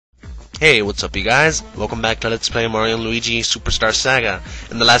Hey, what's up you guys? Welcome back to Let's Play Mario & Luigi Superstar Saga.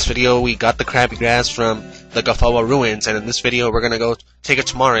 In the last video we got the crabbie grass from the Gafawa ruins, and in this video we're gonna go take it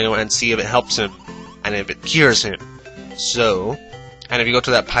to Mario and see if it helps him and if it cures him. So, and if you go to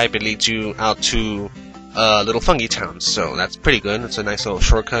that pipe it leads you out to little fungitown, so that's pretty good. It's a nice little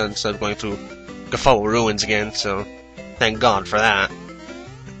shortcut instead of going through Gafawa ruins again, so thank God for that.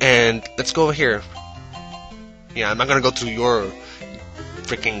 And let's go over here. Yeah, I'm not gonna go through your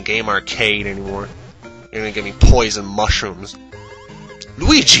freaking game arcade anymore. You're gonna give me poison mushrooms.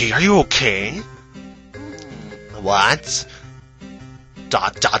 Luigi, are you okay? What?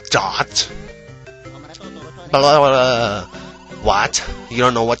 Dot. Blah, blah, blah. What? You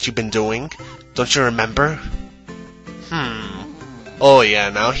don't know what you've been doing? Don't you remember? Oh yeah,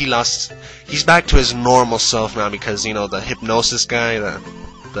 now he's back to his normal self now because, you know, the hypnosis guy,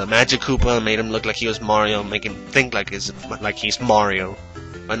 the magic Koopa made him look like he was Mario, make him think like he's Mario.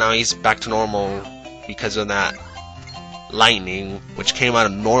 But now he's back to normal because of that lightning, which came out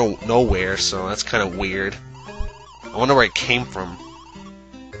of nowhere, so that's kind of weird. I wonder where it came from.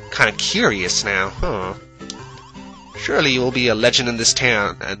 Kind of curious now, huh? Surely you will be a legend in this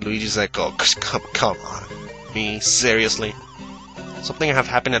town. And Luigi's like, oh, come on. Me? Seriously? Something have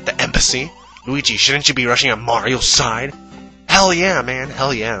happened at the embassy? Luigi, shouldn't you be rushing on Mario's side? Hell yeah, man,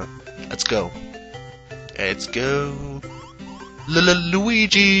 hell yeah. Let's go. Let's go.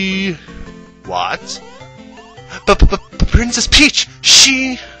 Luigi! What? Princess Peach!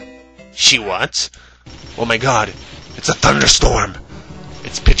 She what? Oh my god, it's a thunderstorm!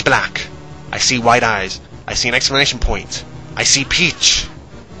 It's pitch black. I see white eyes. I see an exclamation point. I see Peach.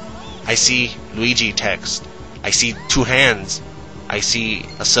 I see Luigi text. I see two hands. I see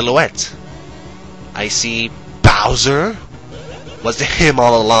a silhouette. I see Bowser? Was it him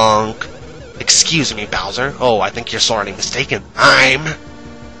all along? Excuse me, Bowser. Oh, I think you're sorely mistaken. I'm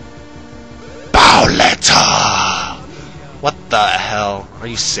Bowletta! What the hell? Are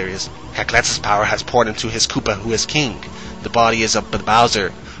you serious? Cackletta's power has poured into his Koopa, who is king. The body is of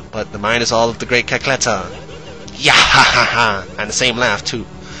Bowser, but the mind is all of the great Cackletta. Yeah, ha ha ha! And the same laugh, too.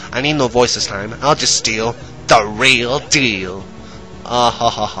 I need no voice this time. I'll just steal the real deal. Ah ha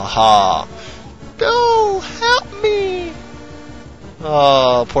ha ha ha. No, help me!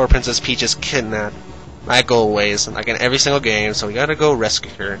 Oh, poor Princess Peach is kidnapped. That go away, like in every single game, so we gotta go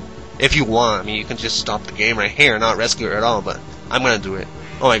rescue her. If you want, I mean, you can just stop the game right here and not rescue her at all, but I'm gonna do it.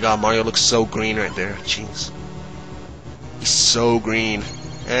 Oh my god, Mario looks so green right there. Jeez. He's so green.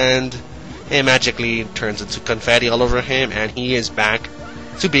 And it magically turns into confetti all over him, and he is back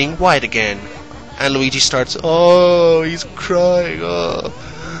to being white again. And Luigi starts, oh, he's crying, oh.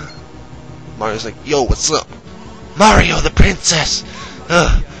 Mario's like, yo, what's up? Mario, the princess!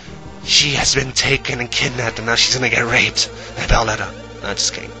 She has been taken and kidnapped, and now she's gonna get raped by Bowletta. Nah,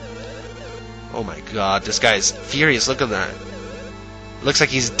 just kidding. Oh my god, this guy is furious, look at that. Looks like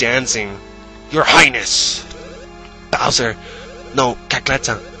he's dancing. Your Highness! Bowser! No,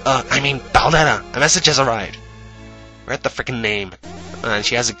 Cackletta. I mean, Bowletta! A message has arrived. Write the frickin' name. And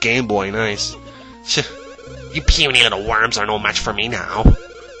she has a Game Boy, nice. You puny little worms are no match for me now.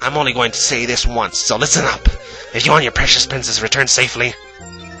 I'm only going to say this once, so listen up. If you want your precious princess returned safely...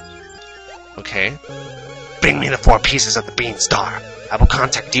 Okay. Bring me the 4 pieces of the beanstar. I will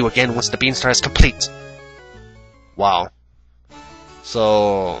contact you again once the beanstar is complete. Wow.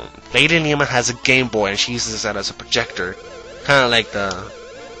 So, Lady Nima has a Game Boy and she uses that as a projector. Kinda like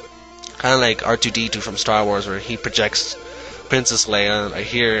R2-D2 from Star Wars, where he projects Princess Leia. Like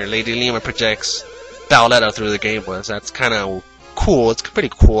here, Lady Nima projects Bowletta through the Game Boy. So that's kinda cool. It's pretty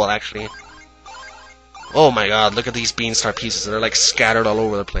cool, actually. Oh my god, look at these beanstar pieces. They're like scattered all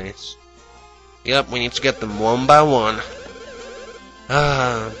over the place. Yep, we need to get them one by one.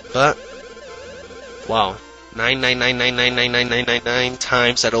 But wow, 9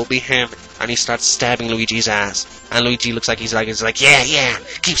 times that'll be him, and he starts stabbing Luigi's ass. And Luigi looks like he's like, yeah,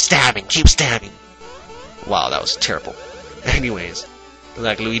 keep stabbing. Wow, that was terrible. Anyways,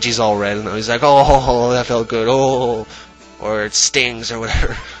 like Luigi's all red, and he's like, oh, that felt good, oh, or it stings or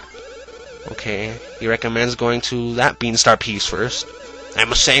whatever. Okay, he recommends going to that beanstar piece first. I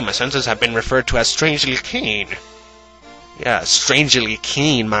must say, my senses have been referred to as strangely keen. Yeah, strangely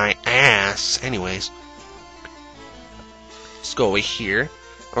keen, my ass. Anyways, let's go over here.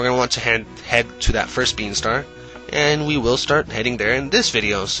 We're gonna want to head to that first beanstar, and we will start heading there in this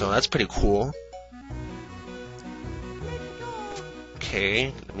video, so that's pretty cool.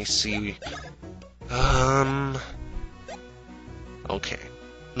 Okay, let me see. Okay.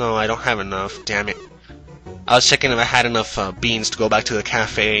 No, I don't have enough, damn it. I was checking if I had enough beans to go back to the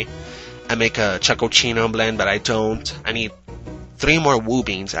cafe and make a chocochino blend, but I don't. I need 3 more woo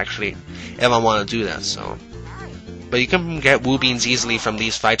beans actually, if I want to do that. So, but you can get woo beans easily from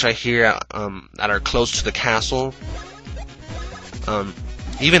these fights right here that are close to the castle.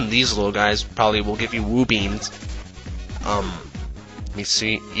 Even these little guys probably will give you woo beans. Let me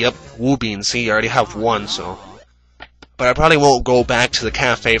see. Yep, woo beans. See, you already have 1, so. But I probably won't go back to the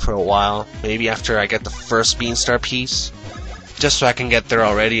cafe for a while. Maybe after I get the first beanstar piece, just so I can get there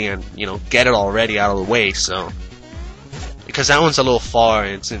already and, you know, get it already out of the way. So, because that one's a little far.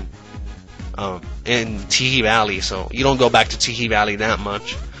 It's in Teehee Valley, so you don't go back to Teehee Valley that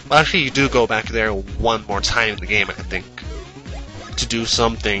much. Well, actually, you do go back there 1 more time in the game, I think, to do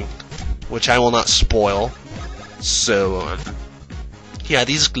something, which I will not spoil. So, yeah,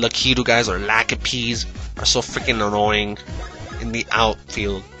 these Lakitu guys or Lakipes are so freaking annoying in the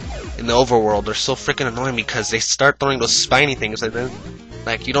outfield. In the overworld, they're so freaking annoying because they start throwing those spiny things and then,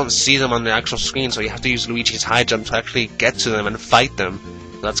 like, you don't see them on the actual screen, so you have to use Luigi's high jump to actually get to them and fight them.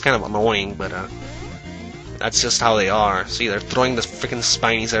 So that's kind of annoying, but that's just how they are. See, they're throwing the freaking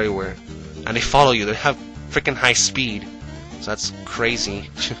spinies everywhere, and they follow you. They have freaking high speed, so that's crazy.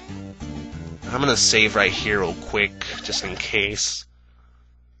 I'm gonna save right here real quick, just in case.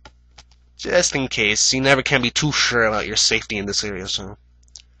 Just in case. You never can be too sure about your safety in this area, so.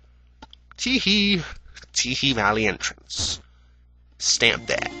 Teehee Valley entrance. Stamp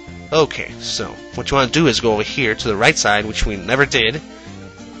that. Okay, so what you want to do is go over here to the right side, which we never did.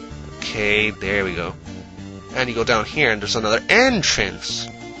 Okay, there we go. And you go down here, and there's another entrance.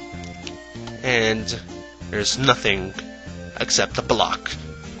 And there's nothing except a block.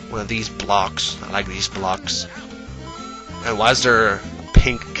 One of these blocks. I like these blocks. And why is there a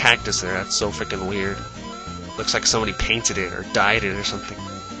pink cactus there? That's so freaking weird. Looks like somebody painted it or dyed it or something.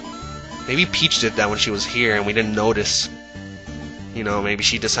 Maybe Peach did that when she was here and we didn't notice. You know, maybe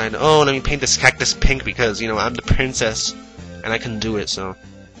she decided, oh, let me paint this cactus pink because, you know, I'm the princess and I can do it, so.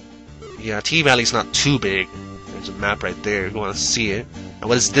 Yeah, Teehee Valley's not too big. There's a map right there if you want to see it. And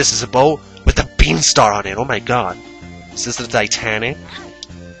what is this? It's a boat with a beanstar on it. Oh my god. Is this the Titanic?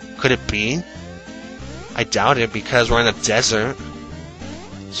 Could it be? I doubt it because we're in a desert.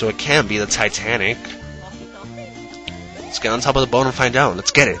 So it can't be the Titanic. Let's get on top of the boat and find out.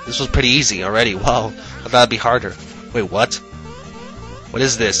 Let's get it. This was pretty easy already. Wow. I thought it'd be harder. Wait, what? What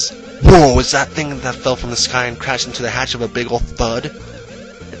is this? Whoa, is that thing that fell from the sky and crashed into the hatch of a big old thud?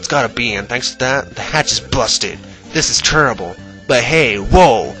 It's gotta be, and thanks to that, the hatch is busted. This is terrible. But hey,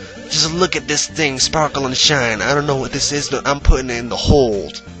 whoa! Just look at this thing sparkle and shine. I don't know what this is, but I'm putting it in the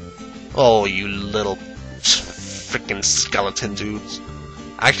hold. Oh, you little freaking skeleton dudes.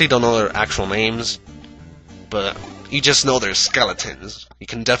 I actually don't know their actual names, but you just know they're skeletons. You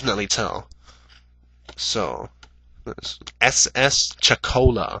can definitely tell. So, SS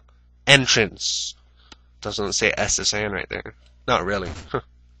Chocola entrance. Doesn't say SSN right there. Not really.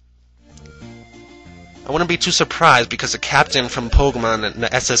 I wouldn't be too surprised because the captain from Pokemon and the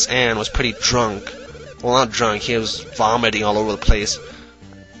SSN was pretty drunk. Well, not drunk, he was vomiting all over the place.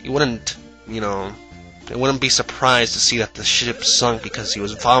 You wouldn't, you know, I wouldn't be surprised to see that the ship sunk because he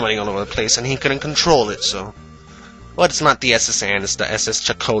was vomiting all over the place and he couldn't control it, so. But it's not the SSN, it's the SS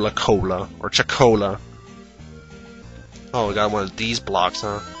Chocola Cola, or Chocola. Oh, we got one of these blocks,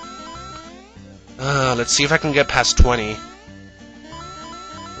 huh? Let's see if I can get past 20.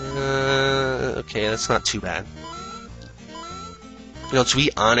 Okay, that's not too bad. You know, to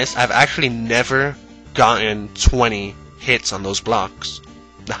be honest, I've actually never gotten 20 hits on those blocks.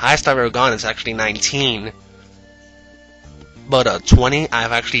 The highest I've ever gone is actually 19. But 20,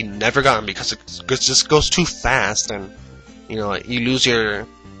 I've actually never gotten because it just goes too fast, and you know, you lose your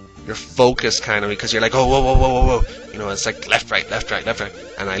focus kind of because you're like, oh, whoa, whoa, whoa, whoa, whoa. You know, it's like left, right, left, right, left, right,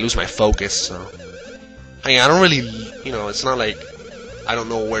 and I lose my focus. So, I mean, I don't really, you know, it's not like I don't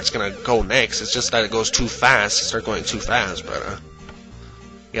know where it's gonna go next. It's just that it goes too fast. It starts going too fast, but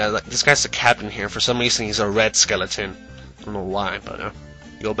yeah, like, this guy's the captain here. For some reason, he's a red skeleton. I don't know why, but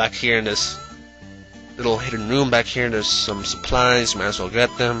you go back here in this little hidden room back here. There's some supplies. Might as well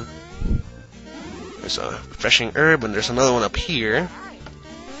get them. There's a refreshing herb, and there's another one up here,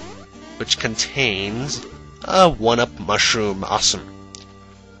 which contains a 1-up mushroom. Awesome.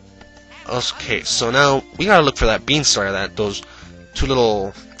 Okay, so now we gotta look for that beanstar that those two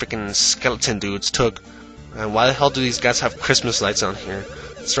little freaking skeleton dudes took. And why the hell do these guys have Christmas lights on here?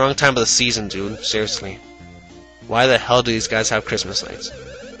 It's the wrong time of the season, dude. Seriously. Why the hell do these guys have Christmas lights?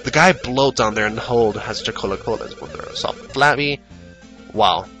 The guy below down there in the hold has Chocola Cola. Soft flabby.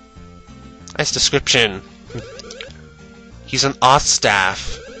 Wow. Nice description. He's an off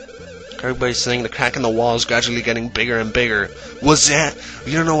staff. Everybody's saying the crack in the wall is gradually getting bigger and bigger. What's that?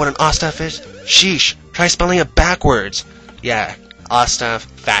 You don't know what an off staff is? Sheesh. Try spelling it backwards. Yeah, Aw staff,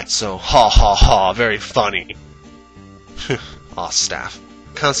 fatso, ha ha ha, very funny. Aw staff.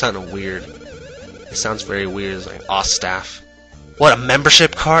 Kinda sounded weird. It sounds very weird, it's like, aw staff. What, a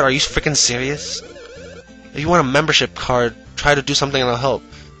membership card? Are you freaking serious? If you want a membership card, try to do something that'll help.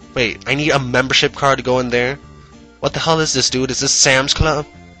 Wait, I need a membership card to go in there? What the hell is this, dude? Is this Sam's Club?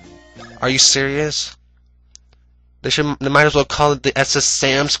 Are you serious? They might as well call it the SS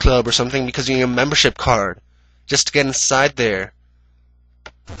Sam's Club or something because you need a membership card. Just to get inside there.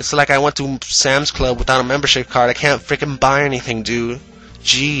 It's like I went to Sam's Club without a membership card. I can't freaking buy anything, dude.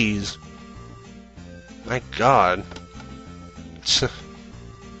 Jeez. My god.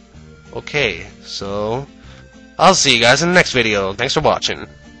 Okay, so I'll see you guys in the next video. Thanks for watching.